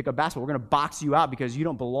and pick up basketball. We're going to box you out because you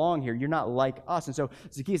don't belong here. You're not like us. And so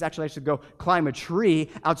Zacchaeus actually has to go climb a tree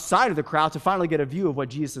outside of the crowd to finally get a view of what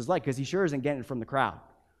Jesus is like because he sure isn't getting it from the crowd.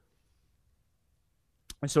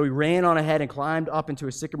 And so he ran on ahead and climbed up into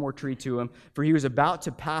a sycamore tree to him, for he was about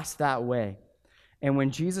to pass that way. And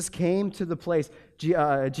when Jesus came to the place,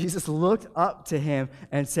 Jesus looked up to him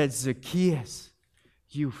and said, Zacchaeus,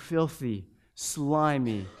 you filthy,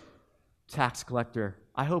 slimy tax collector,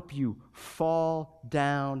 I hope you fall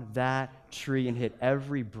down that tree and hit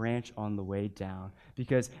every branch on the way down.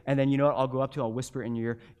 And then you know what? I'll go up to you, I'll whisper in your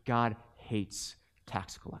ear, God hates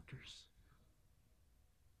tax collectors.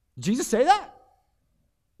 Did Jesus say that?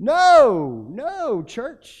 No,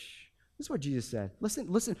 church. This is what Jesus said.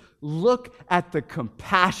 Listen, look at the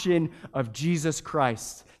compassion of Jesus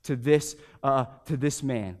Christ to this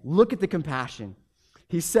man. Look at the compassion.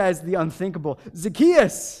 he says the unthinkable,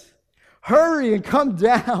 Zacchaeus, hurry and come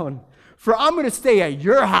down, for I'm going to stay at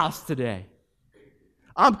your house today.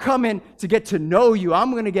 I'm coming to get to know you.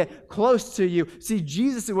 I'm going to get close to you. See,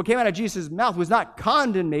 what came out of Jesus' mouth was not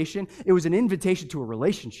condemnation. It was an invitation to a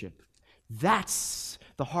relationship. That's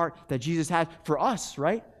the heart that Jesus had for us,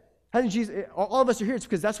 right? Hasn't Jesus, all of us are here. It's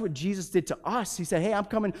because that's what Jesus did to us. He said, hey, I'm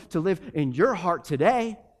coming to live in your heart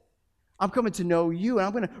today. I'm coming to know you, and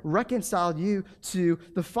I'm going to reconcile you to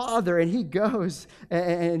the Father. And he goes,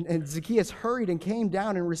 and Zacchaeus hurried and came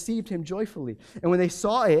down and received him joyfully. And when they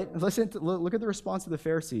saw it, look at the response of the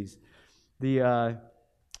Pharisees, the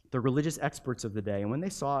religious experts of the day. And when they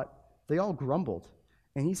saw it, they all grumbled.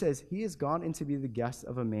 And he says, he has gone in to be the guest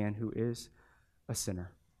of a man who is a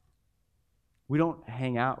sinner. We don't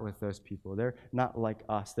hang out with those people. They're not like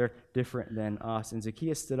us. They're different than us. And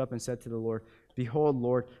Zacchaeus stood up and said to the Lord, behold,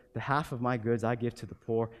 Lord, the half of my goods I give to the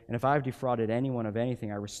poor, and if I have defrauded anyone of anything,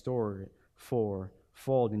 I restore it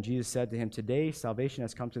fourfold. And Jesus said to him, today salvation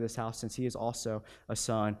has come to this house, since he is also a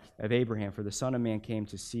son of Abraham. For the Son of Man came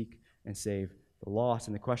to seek and save the lost.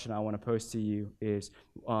 And the question I want to pose to you is,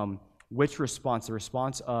 which response, the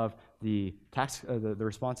response of the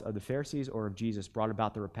response of the Pharisees or of Jesus, brought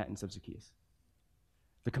about the repentance of Zacchaeus?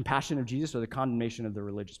 The compassion of Jesus or the condemnation of the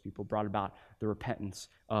religious people brought about the repentance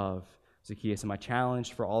of Zacchaeus. And my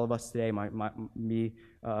challenge for all of us today, me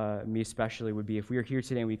especially, would be, if we are here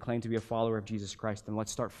today and we claim to be a follower of Jesus Christ, then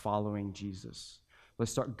let's start following Jesus.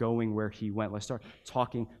 Let's start going where he went. Let's start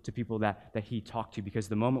talking to people that he talked to, because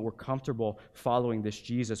the moment we're comfortable following this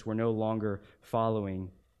Jesus, we're no longer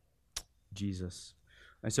following Jesus.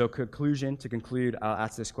 And so to conclude, I'll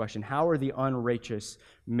ask this question: how are the unrighteous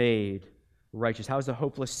made righteous? How is the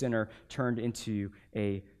hopeless sinner turned into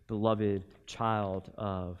a beloved child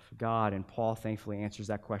of God? And Paul thankfully answers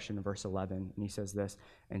that question in verse 11, and he says this: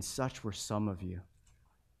 and such were some of you.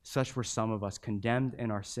 Such were some of us, condemned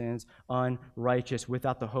in our sins, unrighteous,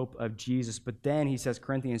 without the hope of Jesus. But then, he says,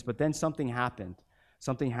 Corinthians, but then something happened.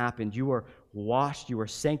 Something happened. You were washed, you were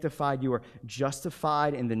sanctified, you were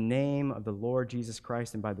justified in the name of the Lord Jesus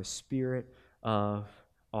Christ and by the Spirit of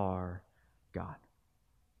our God.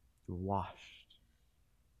 You're washed.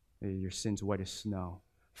 Your sins white as snow,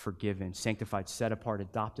 forgiven, sanctified, set apart,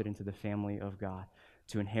 adopted into the family of God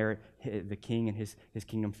to inherit the King and his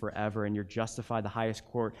kingdom forever. And you're justified. The highest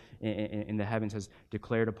court in the heavens has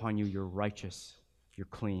declared upon you, you're righteous, you're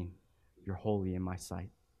clean, you're holy in my sight.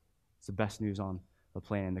 It's the best news on the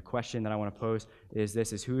planet. And the question that I want to pose is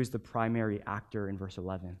this: who is the primary actor in verse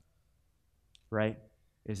 11? Right?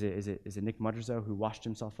 Is it Nick Mudrizo, who washed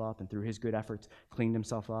himself up and through his good efforts cleaned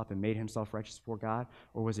himself up and made himself righteous before God?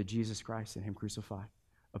 Or was it Jesus Christ and him crucified?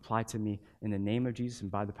 Applied to me in the name of Jesus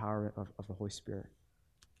and by the power of the Holy Spirit.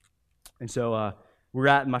 And so we're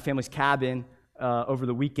at my family's cabin over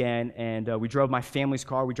the weekend, and we drove my family's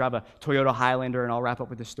car. We drive a Toyota Highlander, and I'll wrap up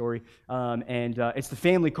with this story. It's the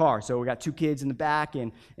family car, so we got 2 kids in the back,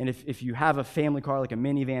 and if you have a family car like a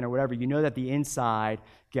minivan or whatever, you know that the inside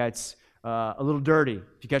gets a little dirty,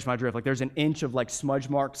 if you catch my drift. Like, there's an inch of like smudge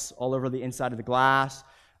marks all over the inside of the glass.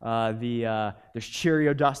 There's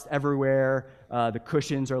Cheerio dust everywhere. The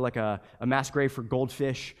cushions are like a mass grave for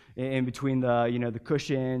goldfish in between the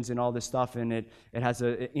cushions and all this stuff, and it has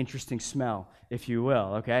an interesting smell, if you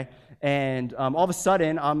will. Okay, and all of a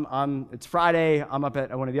sudden, it's Friday. I'm up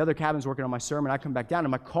at one of the other cabins working on my sermon. I come back down,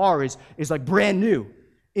 and my car is like brand new,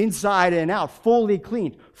 inside and out, fully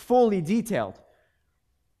cleaned, fully detailed.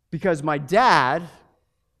 Because my dad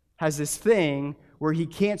has this thing where he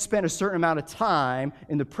can't spend a certain amount of time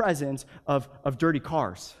in the presence of dirty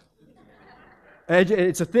cars.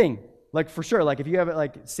 It's a thing, like, for sure. Like, if you have it,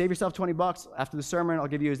 like, save yourself $20 after the sermon. I'll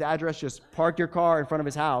give you his address. Just park your car in front of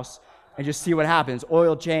his house and just see what happens.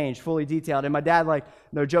 Oil change, fully detailed. And my dad, like,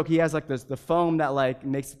 no joke, he has like the foam that like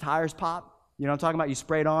makes the tires pop. You know what I'm talking about? You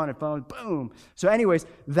spray it on and foam, boom. So anyways,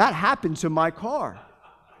 that happened to my car.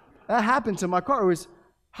 It was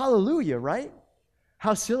hallelujah, right?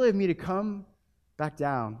 How silly of me to come back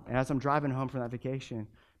down, and as I'm driving home from that vacation,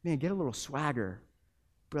 man, get a little swagger.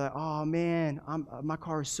 Be like, oh man, my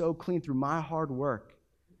car is so clean through my hard work.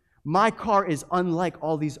 My car is unlike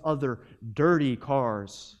all these other dirty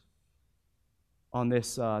cars on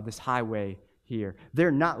this highway here.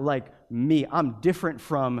 They're not like me. I'm different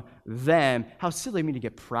from them. How silly of me to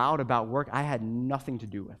get proud about work I had nothing to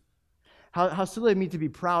do with. How silly of me to be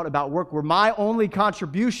proud about work where my only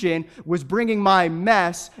contribution was bringing my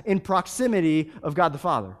mess in proximity of God the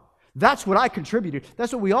Father. That's what I contributed.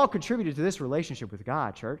 That's what we all contributed to this relationship with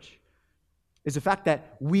God, church, is the fact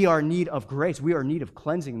that we are in need of grace. We are in need of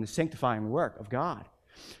cleansing and the sanctifying work of God.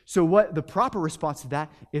 So what the proper response to that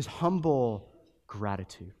is humble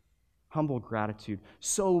gratitude. Humble gratitude.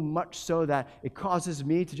 So much so that it causes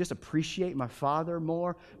me to just appreciate my Father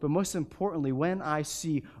more. But most importantly, when I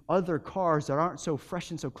see other cars that aren't so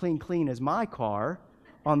fresh and so clean as my car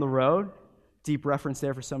on the road, deep reference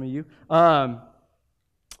there for some of you,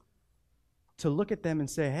 to look at them and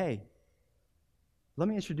say, hey, let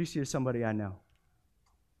me introduce you to somebody I know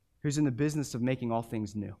who's in the business of making all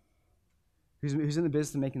things new, who's in the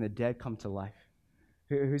business of making the dead come to life,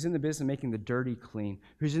 who's in the business of making the dirty clean,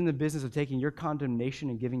 who's in the business of taking your condemnation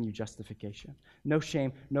and giving you justification. No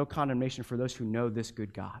shame, no condemnation for those who know this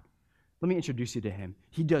good God. Let me introduce you to him.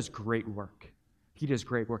 He does great work. He does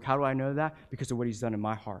great work. How do I know that? Because of what he's done in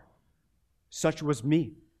my heart. Such was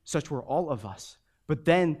me. Such were all of us. But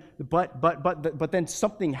then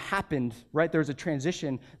something happened, right? There was a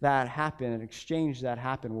transition that happened, an exchange that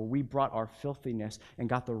happened where we brought our filthiness and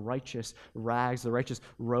got the righteous rags, the righteous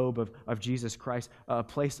robe of Jesus Christ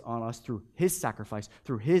placed on us through his sacrifice,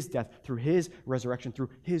 through his death, through his resurrection, through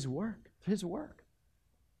his work. His work.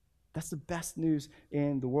 That's the best news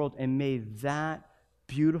in the world. And may that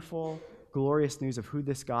beautiful, glorious news of who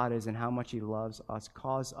this God is and how much he loves us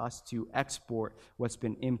cause us to export what's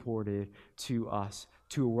been imported to us,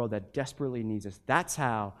 to a world that desperately needs us. That's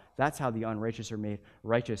how the unrighteous are made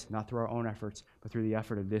righteous, not through our own efforts, but through the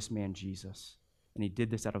effort of this man, Jesus. And he did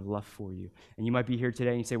this out of love for you. And you might be here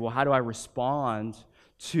today and you say, well, how do I respond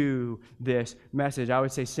to this message? I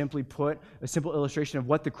would say, simply put, a simple illustration of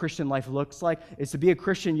what the Christian life looks like is to be a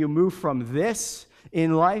Christian, you move from this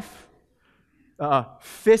in life,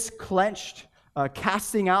 fist clenched,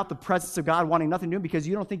 casting out the presence of God, wanting nothing new because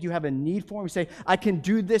you don't think you have a need for him. You say, I can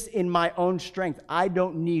do this in my own strength. I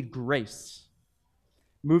don't need grace.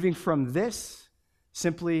 Moving from this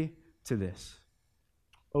simply to this.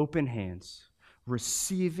 Open hands,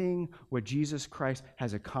 receiving what Jesus Christ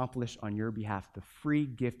has accomplished on your behalf, the free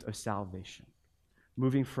gift of salvation.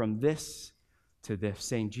 Moving from this to this,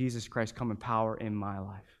 saying, Jesus Christ, come in power in my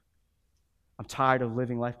life. I'm tired of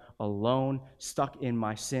living life alone, stuck in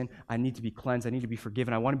my sin. I need to be cleansed. I need to be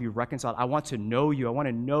forgiven. I want to be reconciled. I want to know you. I want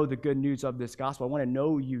to know the good news of this gospel. I want to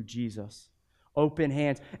know you, Jesus. Open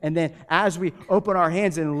hands. And then as we open our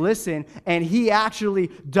hands and listen, and he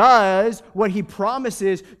actually does what he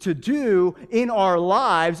promises to do in our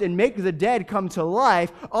lives and make the dead come to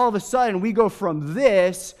life, all of a sudden we go from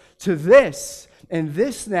this to this. And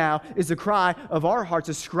this now is the cry of our hearts,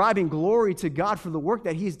 ascribing glory to God for the work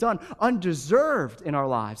that he's done undeserved in our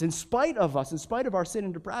lives. In spite of us, in spite of our sin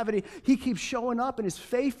and depravity, he keeps showing up and is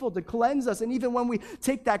faithful to cleanse us. And even when we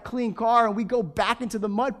take that clean car and we go back into the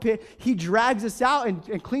mud pit, he drags us out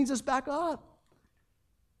and cleans us back up.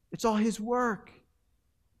 It's all his work.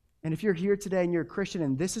 And if you're here today and you're a Christian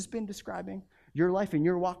and this has been describing your life and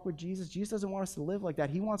your walk with Jesus, Jesus doesn't want us to live like that.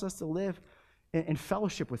 He wants us to live in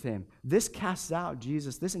fellowship with him. This casts out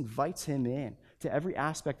Jesus. This invites him in to every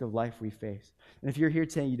aspect of life we face. And if you're here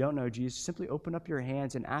today and you don't know Jesus, simply open up your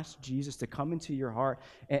hands and ask Jesus to come into your heart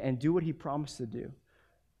and do what he promised to do.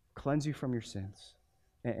 Cleanse you from your sins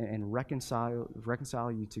and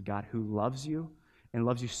reconcile you to God, who loves you and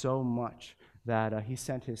loves you so much that he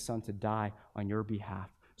sent his son to die on your behalf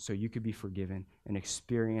so you could be forgiven and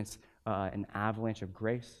experience an avalanche of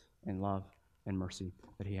grace and love and mercy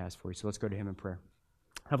that he has for you. So let's go to him in prayer.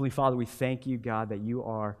 Heavenly Father, we thank you, God, that you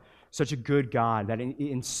are such a good God, that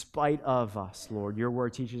in spite of us, Lord, your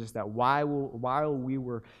word teaches us that while we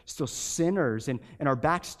were still sinners and our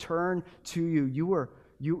backs turned to you, you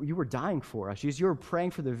were dying for us. Jesus, you were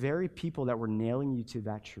praying for the very people that were nailing you to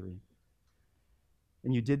that tree.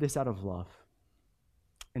 And you did this out of love.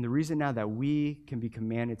 And the reason now that we can be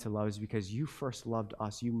commanded to love is because you first loved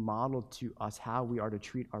us. You modeled to us how we are to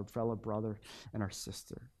treat our fellow brother and our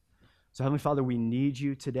sister. So, Heavenly Father, we need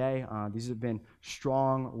you today. These have been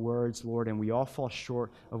strong words, Lord, and we all fall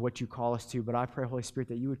short of what you call us to. But I pray, Holy Spirit,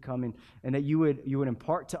 that you would come in and that you would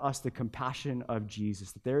impart to us the compassion of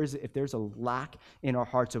Jesus. That if there's a lack in our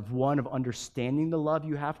hearts of understanding the love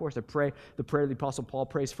you have for us, I pray the prayer the Apostle Paul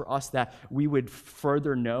prays for us, that we would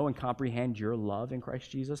further know and comprehend your love in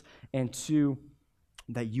Christ Jesus, and two,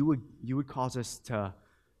 that you would cause us to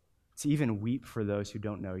even weep for those who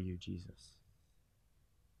don't know you, Jesus.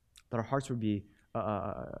 That our hearts would be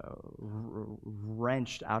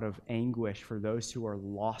wrenched out of anguish for those who are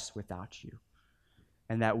lost without you.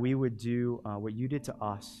 And that we would do what you did to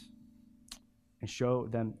us and show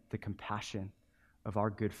them the compassion of our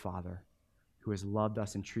good Father, who has loved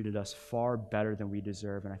us and treated us far better than we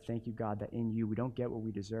deserve. And I thank you, God, that in you we don't get what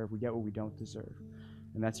we deserve, we get what we don't deserve.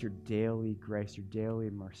 And that's your daily grace, your daily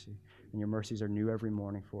mercy. And your mercies are new every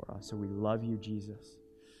morning for us. So we love you, Jesus.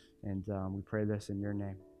 And we pray this in your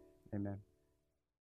name. Amen.